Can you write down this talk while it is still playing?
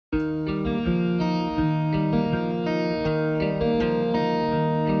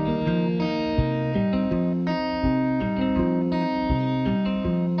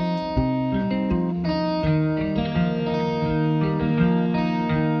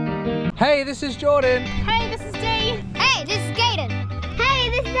Hey, this is Jordan. Hey, this is Dee. Hey, this is Gaten. Hey,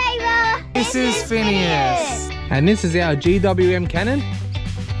 this is Ava. This is Phineas. And this is our GWM Cannon,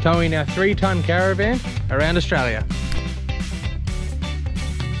 towing our 3-ton caravan around Australia.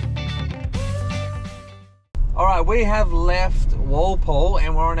 Alright, we have left Walpole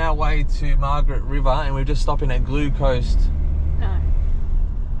and we're on our way to Margaret River, and we're just stopping at Gluchester.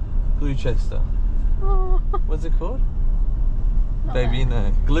 Oh. What's it called? Baby, you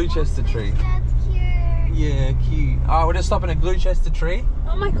know. Gluchester tree. That's cute. Yeah, cute. Alright, we're just stopping at Gluchester tree.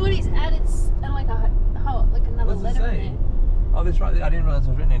 Oh my god, he's added like another What does it letter say? in Oh, that's right. I didn't realise it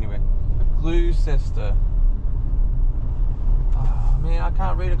was written anywhere. Gluchester. Oh, man, I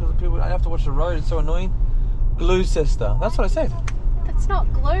can't read it because I have to watch the road. It's so annoying. Gluchester. That's what I said. there. That's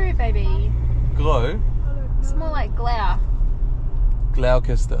not glue, baby. Glow. It's more like glow.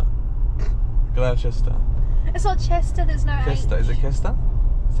 Gloucester. Gloucester. It's not Chester, there's no Chester. H. Is it Chester?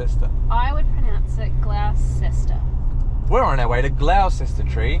 Chester. I would pronounce it Gloucester. We're on our way to Gloucester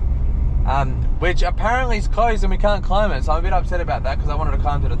tree, which apparently is closed and we can't climb it. So I'm a bit upset about that because I wanted to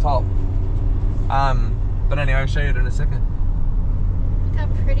climb to the top. But anyway, I'll show you it in a second. Look how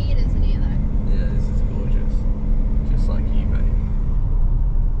pretty it is in here though. Yeah, this is gorgeous. Just like you, babe.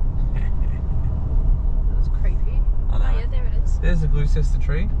 That's creepy. I know. Oh yeah, there it is. There's the Gloucester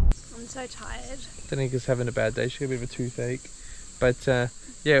tree. I'm so tired. Danika's having a bad day. She got a bit of a toothache. But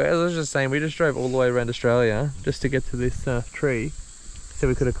yeah, as I was just saying, we just drove all the way around Australia just to get to this tree. So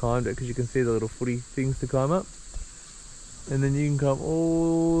we could have climbed it because you can see the little footy things to climb up. And then you can come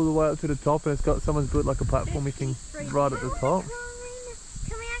all the way up to the top, and it's got someone's built like a platformy thing right at the top.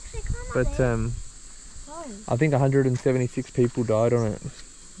 Can we actually climb up But there? I think 176 people died on it,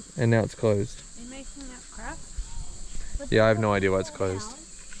 and now it's closed. Are you making that crap? Yeah, I have no idea why it's closed.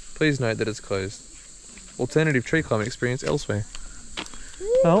 Please note that it's closed. Alternative tree climbing experience elsewhere.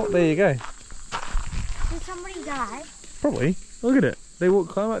 Oh, there you go. Did somebody die? Probably. Look at it. They walk,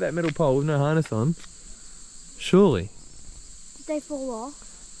 climb up that metal pole with no harness on. Surely. Did they fall off?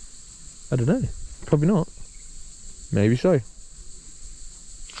 I don't know. Probably not. Maybe so.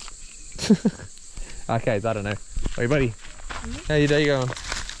 Okay, I don't know. Hey, buddy. How your day going?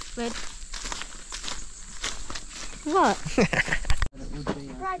 Good. What?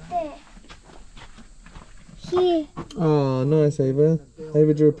 Right there. Here. Oh, nice, Ava.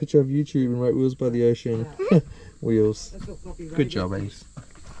 Ava drew a picture of YouTube and wrote Wheels by the Ocean. Wheels. Good job, Ace.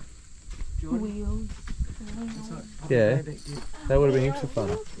 Wheels. Yeah, that would have been heaps of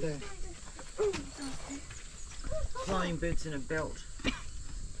fun. Flying boots and a belt.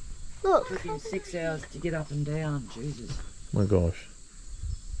 Look. Took him 6 hours to get up and down. Jesus. My gosh.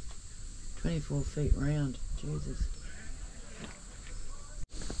 24 feet round. Jesus.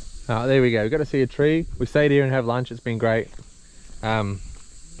 Oh, there we go. We've got to see a tree. We stayed here and have lunch. It's been great.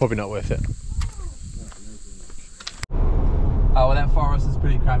 Probably not worth it. Oh, well, that forest is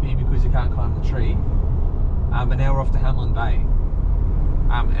pretty crappy because you can't climb the tree. But now we're off to Hamlin Bay.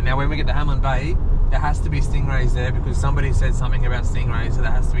 And now when we get to Hamlin Bay, there has to be stingrays there because somebody said something about stingrays, so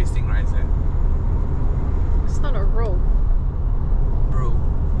there has to be stingrays there. It's not a rule. Rule.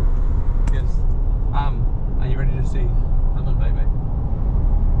 Yes. Are you ready to see Hamlin Bay, babe?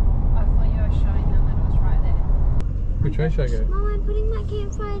 I thought you were showing them that it was right there. Which way should I go? Mom, I'm putting my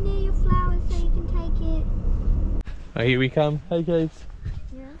campfire near your flowers so you can take it. Oh, here we come. Hey, kids.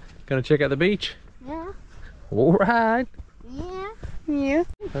 Yeah. Gonna check out the beach? Yeah. All right. Yeah. Yeah.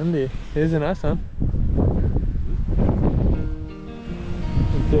 And there. Here's a nice one.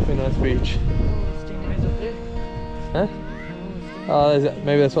 It's definitely a nice beach. Stingrays up there. Huh? Oh,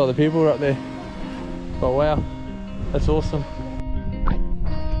 maybe that's why the people are up there. But wow, that's awesome.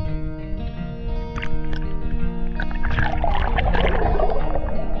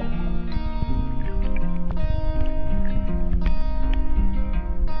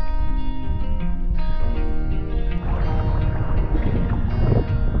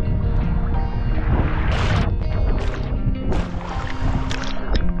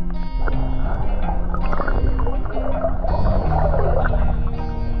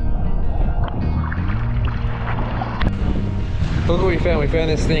 Look what we found. We found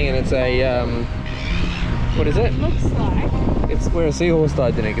this thing and it's a, what is it? Looks like It's where a seahorse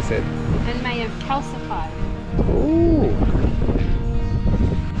died, Danica said. and may have calcified. Ooh.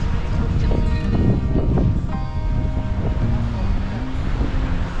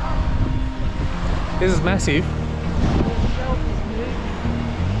 This is massive.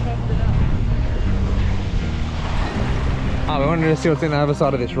 Oh, we wanted to see what's in the other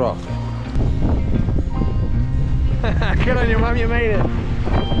side of this rock. Good on you, Mum, you made it.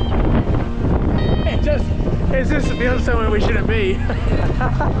 It just It's just feels somewhere we shouldn't be.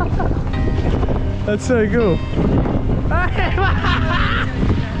 That's so cool.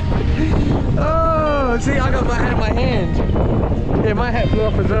 Oh, see, I got my hat in my hand. Yeah, my hat flew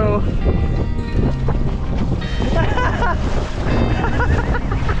off as well.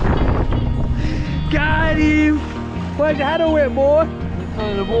 Got him! Why'd your hat all wet, boy?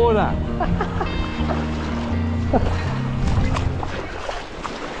 On the water.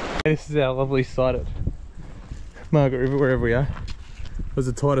 This is our lovely site at Margaret River, wherever we are. It was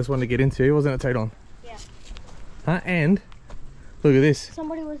the tightest one to get into, wasn't it, Tadon? Yeah. Huh? And look at this.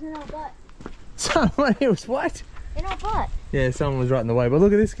 Somebody was in our butt. Somebody was what? In our butt. Yeah, someone was right in the way. But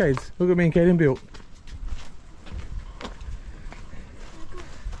look at this, Cades. Look at me and Caden built.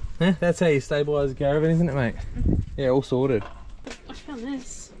 Yeah, that's how you stabilise a caravan, isn't it, mate? Yeah, all sorted. I found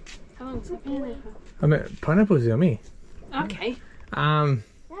this. How long has it been there? I mean, pineapples are me. Okay.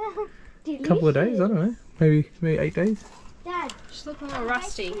 Couple of days, I don't know. Maybe 8 days. Dad. She's looking a little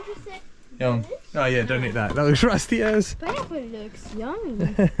rusty. Yum. Oh yeah, don't eat that. That looks rusty as. Pineapple looks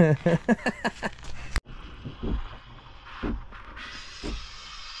yummy.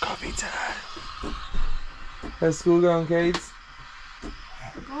 Coffee time. How's school going, Cades?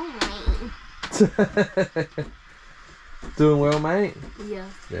 Doing well, mate? Yeah.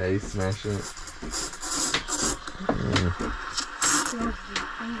 Yeah, he's smashing it.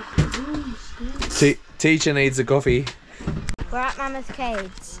 Teacher needs a coffee. We're at Mama's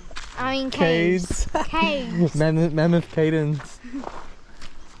Caves. I mean Caves. Caves. Mammoth Cadence.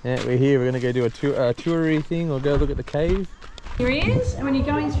 Yeah, we're here. We're going to go do a toury thing or go look at the cave. Here he is, and when you're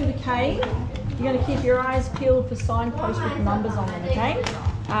going through the cave, you're going to keep your eyes peeled for signposts with numbers on them, okay?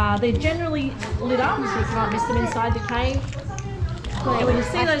 They're generally lit up, so you can't miss them inside the cave. And when you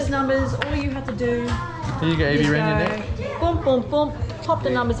see those numbers, all you have to do Here you go, is Evie, go around your neck. boom, boom, boom, pop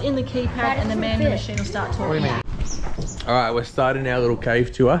the numbers in the keypad, and the man in the machine will start What do you talking. mean? Alright, we're starting our little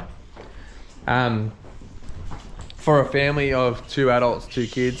cave tour. For a family of 2 adults, 2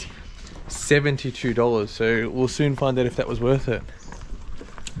 kids, $72. So we'll soon find out if that was worth it.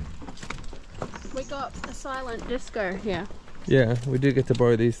 We got a silent disco here. Yeah, we do get to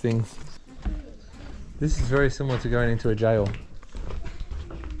borrow these things. This is very similar to going into a jail.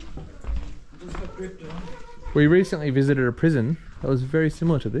 We recently visited a prison that was very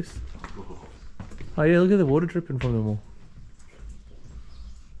similar to this. Oh yeah, look at the water dripping from them all.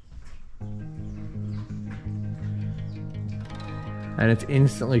 And it's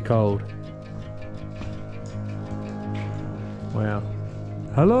instantly cold. Wow.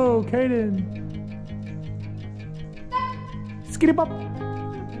 Hello, Caden. Skitty bop.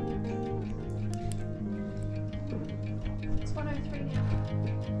 It's 103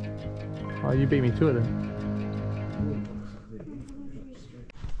 now. Oh, you beat me to it then.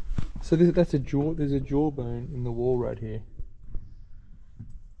 So that's a jaw. There's a jawbone in the wall right here.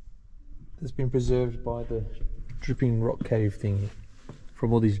 That's been preserved by the dripping rock cave thing,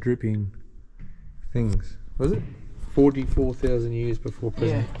 from all these dripping things. Was it 44,000 years before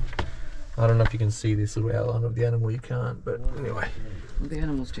present? Yeah. I don't know if you can see this little outline of the animal. You can't, but anyway. Well, the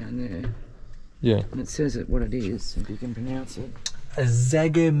animal's down there, Yeah. and it says it what it is, if you can pronounce it. A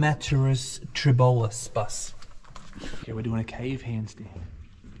Zagomaturus tribolus bus. Okay, we're doing a cave handstand.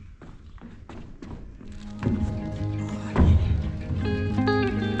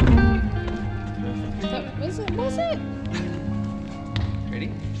 Was it?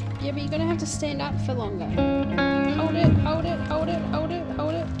 Ready? Yeah, but you're gonna have to stand up for longer. Hold it, hold it, hold it, hold it,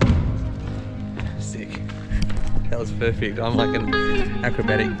 hold it. Sick. That was perfect. I'm like an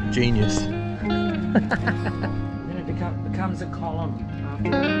acrobatic genius. Then it becomes a column after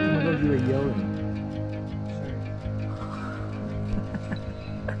that. Oh my god, you were yelling.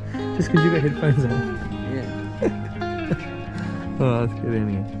 Just because you got headphones on. Yeah. Oh, let's get in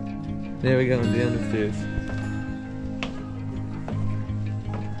here. There we're going down the stairs.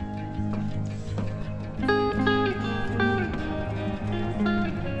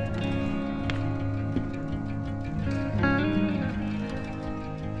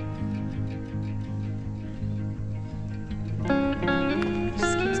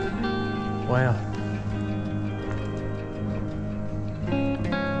 Just keeps going. Wow.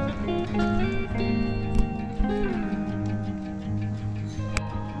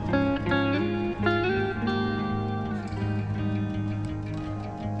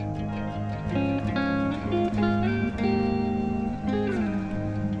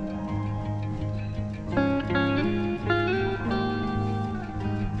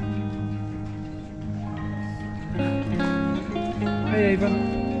 Hey Ava.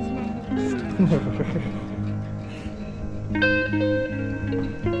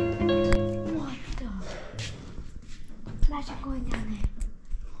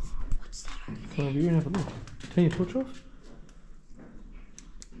 Come over here and have a look. Turn your torch off.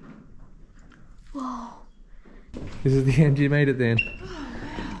 Whoa. This is the end. You made it then.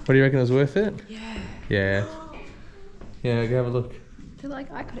 What do you reckon? It was worth it? Yeah. Yeah. Yeah, go have a look. I feel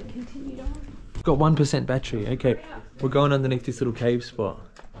like I could have continued on. Got 1% battery. Okay, we're going underneath this little cave spot.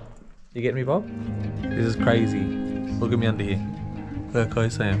 You get me, Bob? This is crazy. Look at me under here. Look how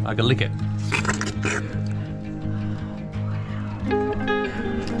close I am. I can lick it.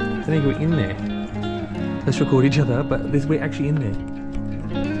 I think we're in there. Let's record each other, but we're actually in there.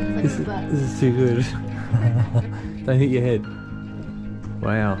 This is too good. Don't hit your head.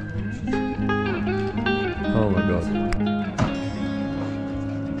 Wow. Oh my god.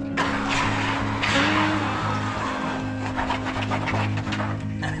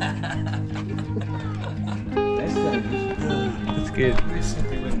 That's good.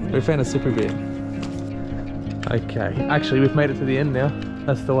 We found a slippery bit. Okay, actually we've made it to the end now.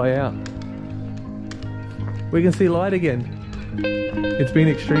 That's the way out. We can see light again. It's been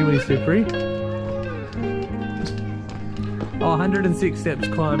extremely slippery. Oh, 106 steps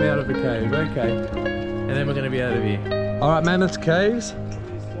climb out of the cave. Okay, and then we're going to be out of here. All right, Mammoth's Caves,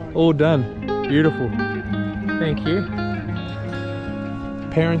 all done. Beautiful. Thank you.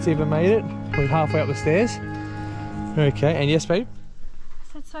 Parents even made it. We're halfway up the stairs. Okay, and yes, babe?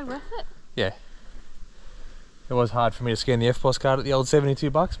 Is that so worth it? Yeah. It was hard for me to scan the FPOS card at the old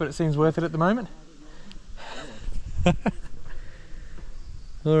 $72, but it seems worth it at the moment.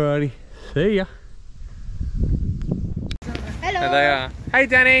 Alrighty, see ya. Hello. There they are. Hey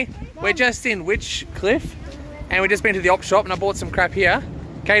Danny, we're just in Witch Cliff and we've just been to the op shop and I bought some crap here.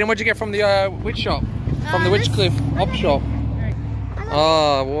 Kaden, what'd you get from the witch shop? From the Witch Cliff op shop.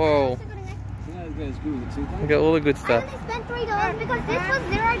 Oh, whoa. We got all the good I stuff. only spent $3 because this was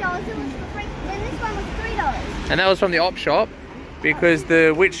 $0. It was free, and this one was $3. And that was from the op shop because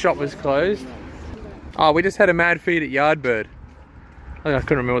the witch shop was closed. Oh, we just had a mad feed at Yardbird. I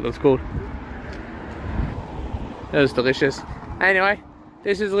couldn't remember what that was called. That was delicious. Anyway,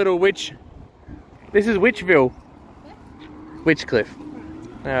 this is little witch. This is Witchville. Witchcliff.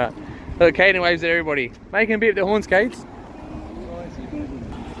 Alright. Look, Kaden waves at everybody. Making a bit of the horns, Kates.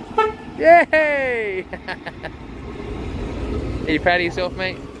 Yay! Are you proud of yourself,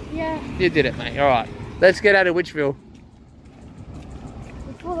 mate? Yeah. You did it, mate. Alright. Let's get out of Witchville.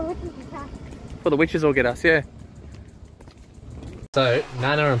 Before the witches attack. Before the witches all get us, yeah. So,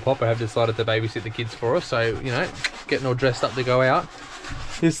 Nana and Papa have decided to babysit the kids for us, so, you know, getting all dressed up to go out.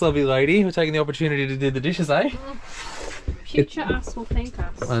 This lovely lady, we're taking the opportunity to do the dishes, eh? Future us will thank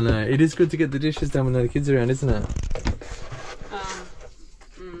us. I know, it is good to get the dishes done when no kids are around, isn't it?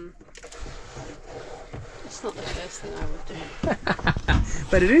 It's not the first thing I would do.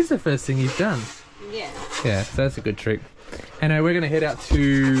 But it is the first thing you've done. Yeah. Yeah, so that's a good trick. Anyway, we're going to head out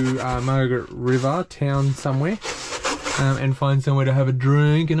to Margaret River, town somewhere, and find somewhere to have a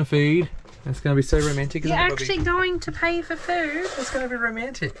drink and a feed. It's going to be so romantic, isn't You're it, actually going to pay for food? It's going to be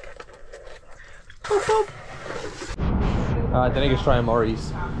romantic. Boop, boop. Alright, then I guess try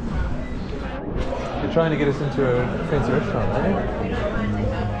Maury's. You're trying to get us into a fancy restaurant, aren't you?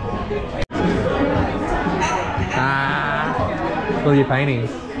 Ah, all your paintings.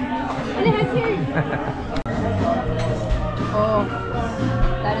 Oh,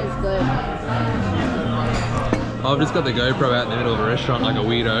 that is good. I've just got the GoPro out in the middle of a restaurant like a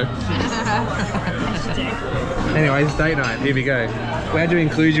weirdo. Anyways, date night. Here we go. We had to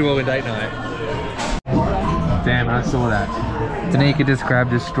include you all in date night. Damn, I saw that. Danica just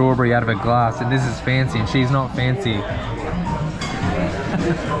grabbed a strawberry out of a glass and this is fancy and she's not fancy.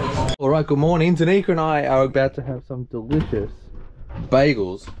 Alright, good morning. Danica and I are about to have some delicious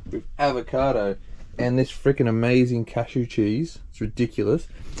bagels with avocado and this freaking amazing cashew cheese. It's ridiculous.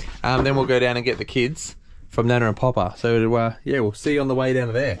 Then we'll go down and get the kids from Nana and Papa. So yeah, we'll see you on the way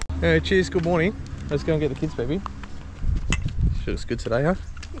down to there. Cheers, good morning. Let's go and get the kids, baby. Sure, looks good today, huh?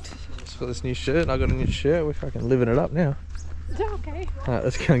 Just got this new shirt and I got a new shirt. We're fucking living it up now. Okay. Alright,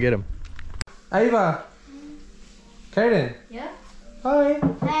 let's go and get them. Ava! Kaden! Yeah? Hi!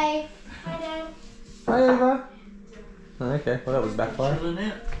 Hey. Hi, Dad. Hi, Ava! Oh, okay, well that was backfire.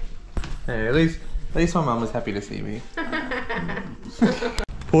 Hey, at least my mum was happy to see me.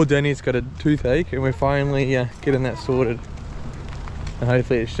 Poor Danny's got a toothache and we're finally getting that sorted. And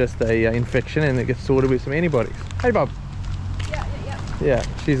hopefully it's just a infection and it gets sorted with some antibiotics. Hey Bob! Yeah,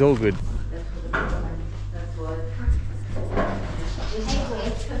 she's all good.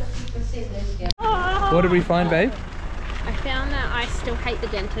 What did we find, babe? I found that I still hate the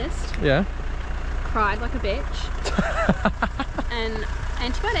dentist. Yeah. Cried like a bitch. And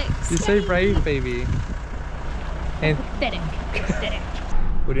antibiotics. You're so brave, baby. And Pathetic. Pathetic.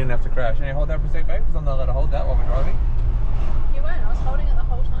 We didn't have to crash. Can you hold that for a sec, babe? Because I'm not allowed to hold that while we're driving. You weren't. I was holding it the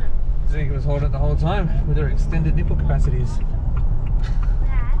whole time. Zeke was holding it the whole time with her extended nipple capacities.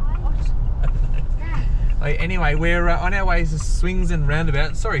 Okay, anyway, we're on our way to Swings and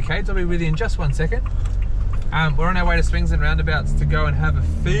Roundabouts. Sorry, Kate, I'll be with you in just 1 second. We're on our way to Swings and Roundabouts to go and have a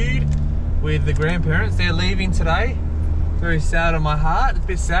feed with the grandparents. They're leaving today. Very sad on my heart. It's a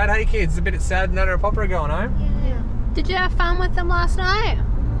bit sad. Hey kids, it's a bit sad Nana and Papa are going home. Yeah. Did you have fun with them last night?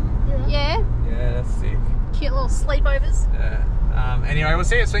 Yeah? Yeah, that's sick. Cute little sleepovers. Yeah. Anyway, we'll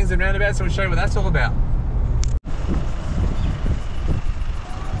see you at Swings and Roundabouts and we'll show you what that's all about.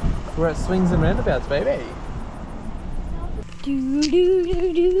 We're at Swings and Roundabouts, baby. Do do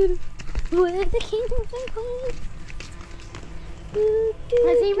do do. We're the kings and queens.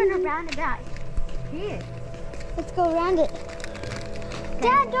 There's even a roundabout here. Let's go around it.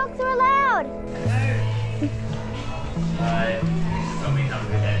 Dad, dogs are allowed.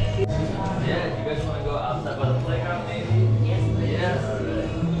 Yeah, you guys want to go outside by the playground maybe? Yes, please. Yes.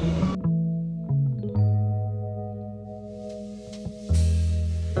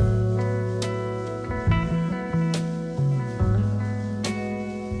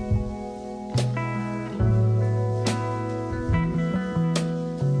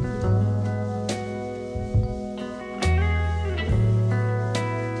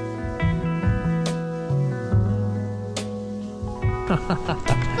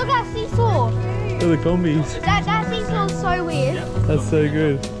 Look at seesaw. Look at the combis. That seesaw is so weird. That's so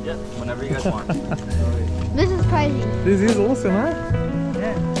good. Yeah, whenever you guys want. This is crazy. This is awesome, huh?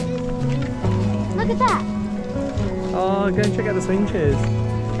 Yeah. Look at that. Oh, go and check out the swing chairs.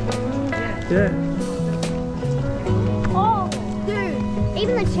 Yeah. Oh, dude.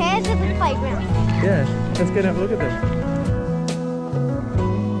 Even the chairs are the playground. Yeah. Let's go and have a look at them.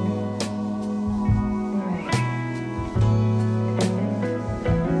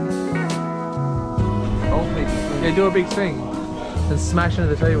 Yeah, do a big swing and smash into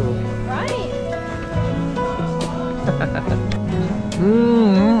the table. Right.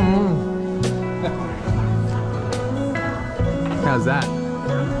 How's that?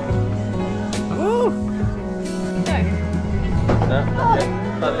 Woo! Go. No? Okay.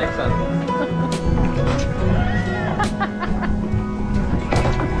 Try the next one.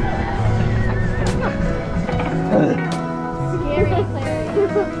 Scary.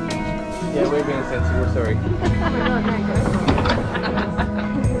 Yeah, we're being sensible, sorry.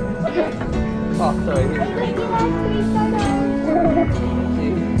 Oh, sorry.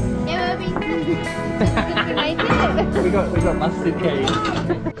 We got mustard cake.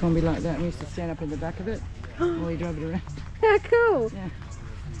 Combi like that. We used to stand up in the back of it while you drove it around. How cool. Yeah.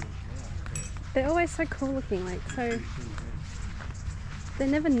 They're always so cool looking, like so. They're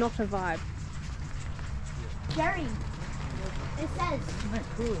never not a vibe. Jerry. It says. Isn't that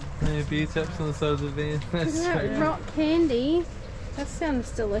cool? Yeah, beer taps on the side of the van. That's Isn't so that good. rock candy? That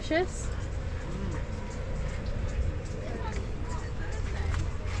sounds delicious.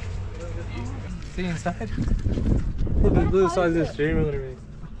 See inside? Look at the size of the stream and everything.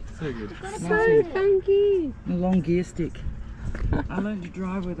 So good. So funky. A long gear stick. I learned to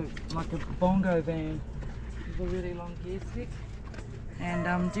drive with like a bongo van with a really long gear stick. And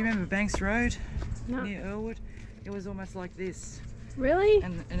do you remember Banks Road No. near Earlwood? It was almost like this. Really?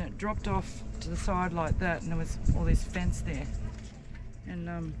 And it dropped off to the side like that, and there was all this fence there. And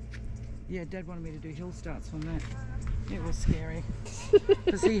yeah, Dad wanted me to do hill starts on that. It was scary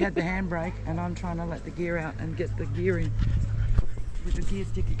because he had the handbrake, and I'm trying to let the gear out and get the gear in. With the gear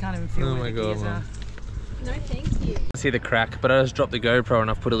stick, you can't even feel Oh where my the God, gears Mum. are. No, thank you. I see the crack, but I just dropped the GoPro and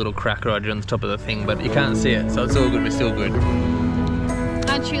I've put a little crack right on the top of the thing, but you can't see it, so it's all good. We're still good.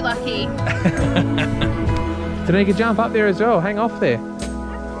 Aren't you lucky? Tanika, jump up there as well. Hang off there.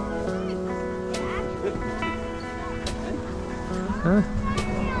 Huh?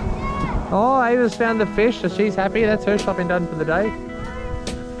 Oh, Ava's found the fish, so she's happy. That's her shopping done for the day.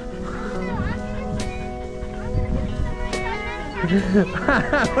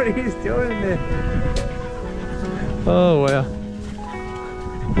 What are you doing in there? Oh wow.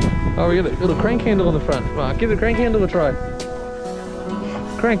 Oh, we got a little crank handle on the front. Mark, give the crank handle a try.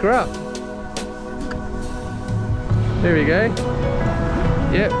 Crank her up. There we go.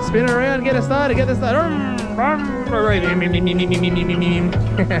 Yep, spin her around, get her started, get her started.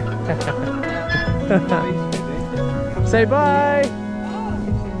 Say bye.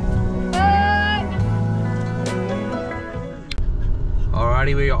 Bye.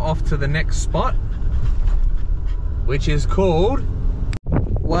 Alrighty, we are off to the next spot, which is called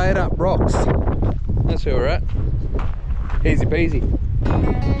Wired Up Rocks. That's where we're at. Easy peasy.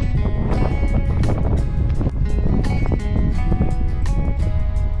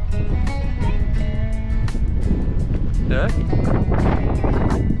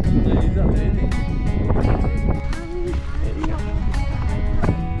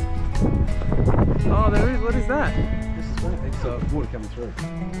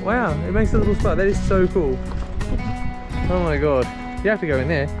 Wow, it makes a little splash. That is so cool. Oh my god. You have to go in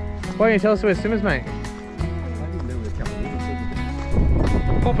there. Why don't you tell us where swimmers, mate?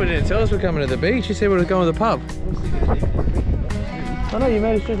 Papa didn't tell us we're coming to the beach. He said we were going to the pub. I know, you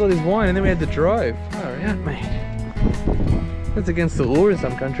made us drink all this wine and then we had to drive. Oh, yeah, mate. That's against the law in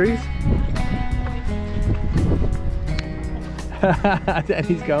some countries.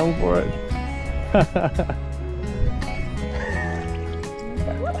 Daddy's going for it.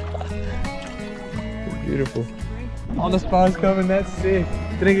 Beautiful. Oh, the spa's coming, that's sick.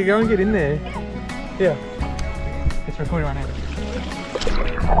 Didn't you go and get in there? Yeah. It's recording right now.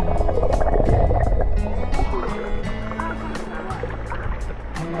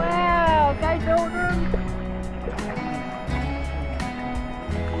 Wow, go Jordan.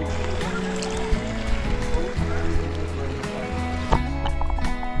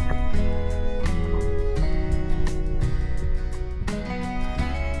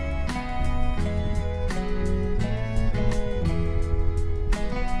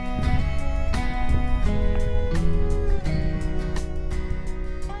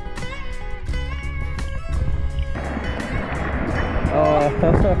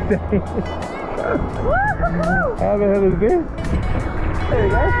 How the hell is this? There you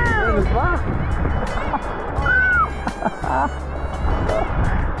go, we're in the spa.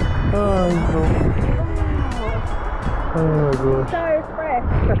 Oh my god. So fresh.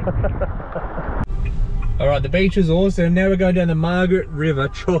 Alright, the beach is awesome. Now we're going down the Margaret River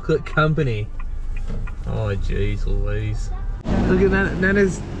Chocolate Company. Oh jeez Louise. Look at that,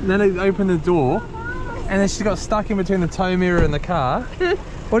 Nana opened the door and then she got stuck in between the tow mirror and the car.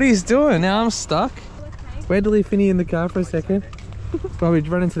 What are you doing? Now I'm stuck. We had to leave Finny in the car for a second while we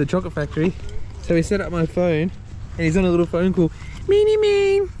run into the chocolate factory. So we set up my phone and he's on a little phone call. Meanie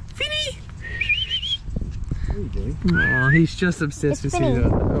mean, Finny! What are you doing? Oh, he's just obsessed with Caesar.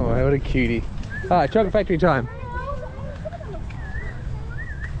 Oh, what a cutie. Alright, chocolate factory time.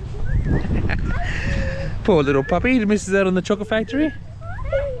 Poor little puppy, he misses out on the chocolate factory.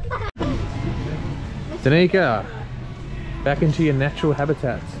 Danica, back into your natural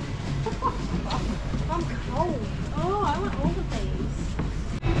habitats. I'm cold. Oh, I want all of these.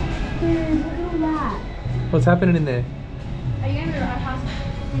 Dude, look at all that. What's happening in there? Are you going to be right past?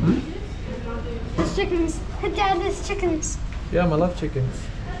 There's chickens. Dad, there's chickens. Yeah, I love chickens.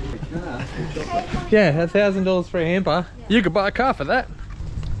 Yeah, $1,000 for a hamper. You could buy a car for that.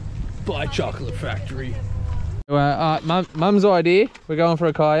 Buy chocolate factory. Mum's idea. We're going for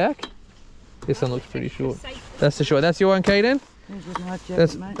a kayak. This one looks pretty short. That's the short. That's your one, Kaden.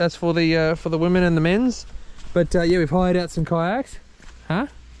 That's for the women and the men's. But yeah, we've hired out some kayaks. Huh?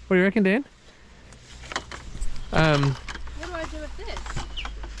 What do you reckon, Dan? What do I do with this?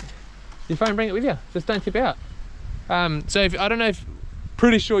 Your phone, bring it with you. Just don't tip out. So if, I don't know if,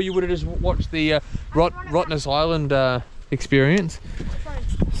 pretty sure you would have just watched the Rottnest Island experience.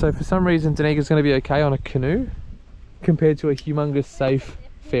 So for some reason, Danica's going to be okay on a canoe compared to a humongous safe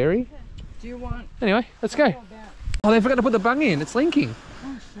ferry. Do you want... Anyway, let's go. Oh, they forgot to put the bung in. It's linking.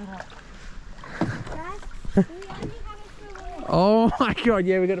 Oh, shut up. Oh my god,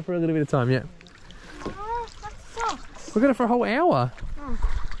 yeah, we got it for a little bit of time, yeah. Oh, that sucks. We got it for a whole hour. Oh.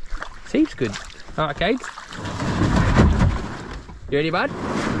 Seems good. Alright, Kate. You ready, bud?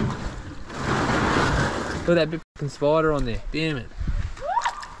 Look at that big fucking spider on there. Damn it.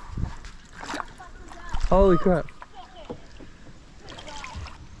 Holy crap.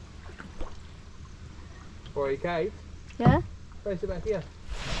 Alright, Kate. Yeah? Face it back here.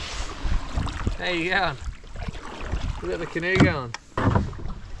 How you going? Look at the canoe going.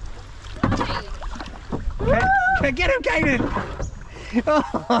 Get him, Kaden!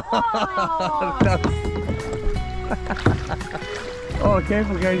 Oh,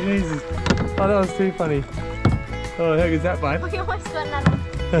 careful, guys, Jesus. Oh, that was too funny. Oh, how good's that, babe? We almost got another.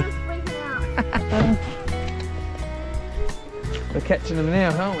 Just freaking out. We're catching them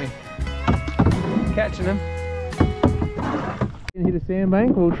now, aren't we? Catching them. Hit a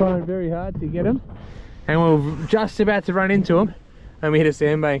sandbank, we'll try very hard to get them. And we're just about to run into them. And we hit a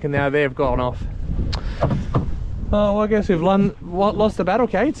sandbank and now they've gone off. Oh, well, I guess we've lost the battle,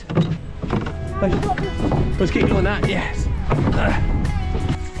 Kate. Let's keep doing that, yes.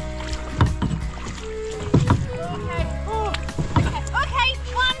 Okay,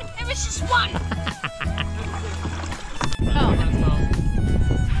 one. It was just one.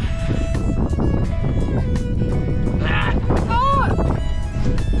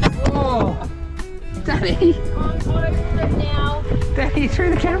 Oh, Daddy. I'm over it now. Daddy,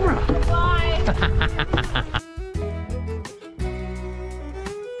 through the camera. Bye.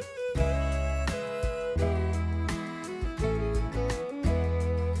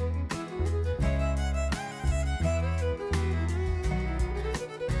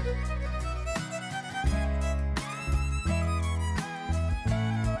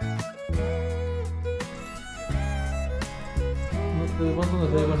 The ones on the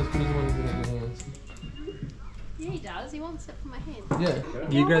table aren't as good as the ones in your hands. Yeah, he does. He wants it from my hand. Yeah.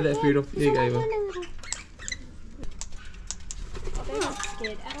 You grab that food off. There you go, Ava. Oh, they're not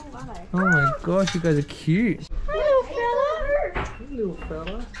scared at all, are they? Oh my gosh, you guys are cute. Little fella. Hey, little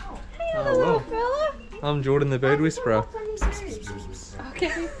fella. Oh, well. I'm Jordan the bird whisperer.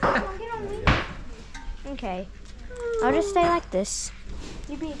 Okay. Okay. I'll just stay like this.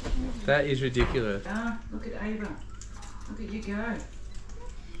 That is ridiculous. Ah, look at Ava. Look at you go.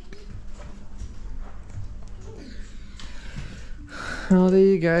 Oh, there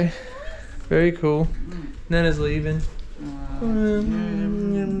you go. Very cool. Nana's leaving.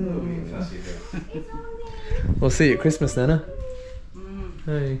 We'll see you at Christmas, Nana.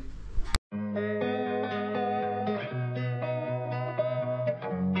 Hey.